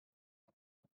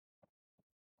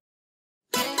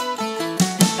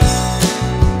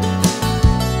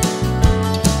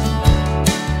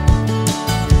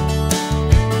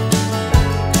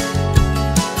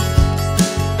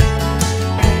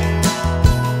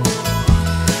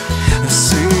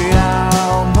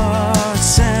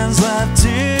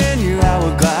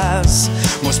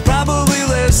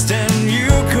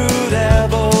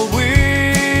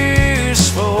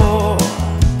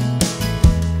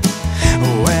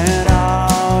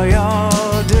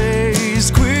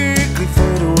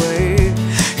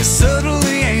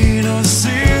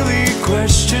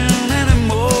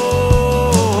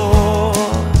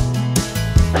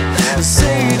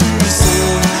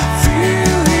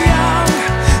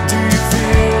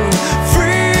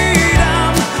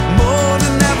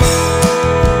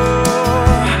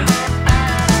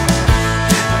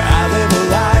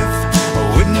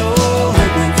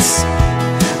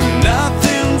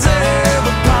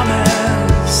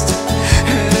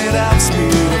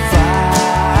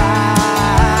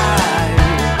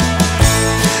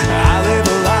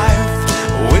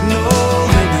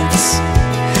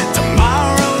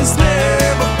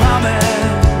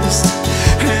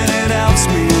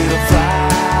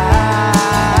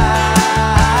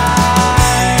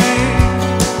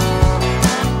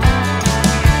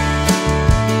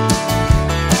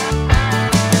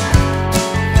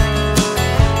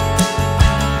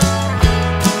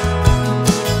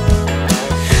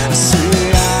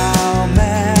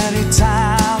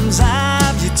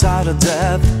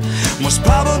most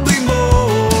probably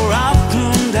more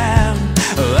often than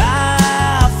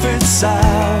life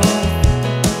itself.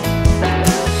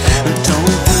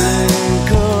 Don't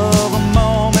think of a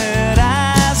moment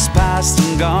as past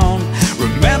and gone.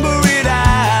 Remember it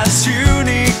as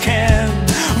unique and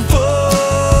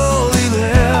fully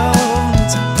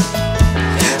lived.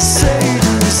 Say, do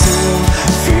you still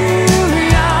feel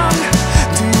young?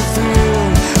 Do you feel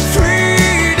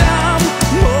freedom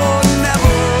more than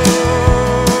ever?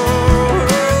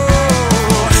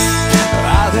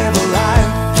 I live a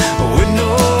life with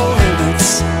no limits.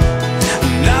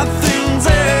 Nothing's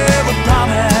ever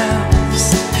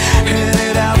promised, and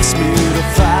it helps me to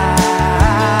fight.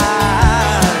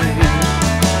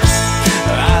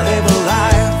 I live a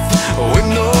life with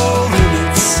no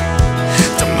limits.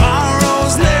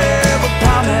 Tomorrow's never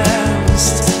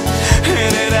promised,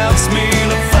 and it helps me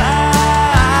to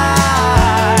fight.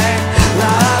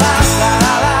 La la la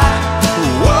la la,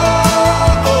 whoa,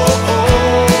 oh,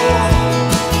 oh.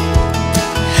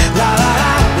 La la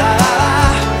la la la,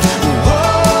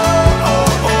 whoa,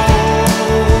 oh, oh.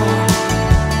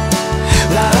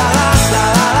 La la la la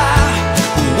la,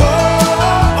 whoa,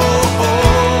 oh, oh.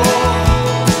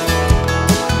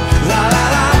 La la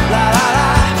la la la,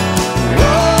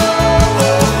 whoa,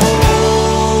 oh, oh.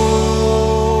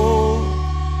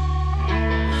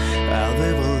 I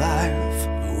live a life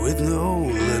with no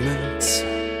limits,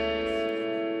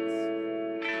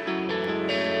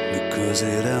 because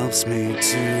it helps me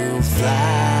to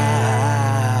fly.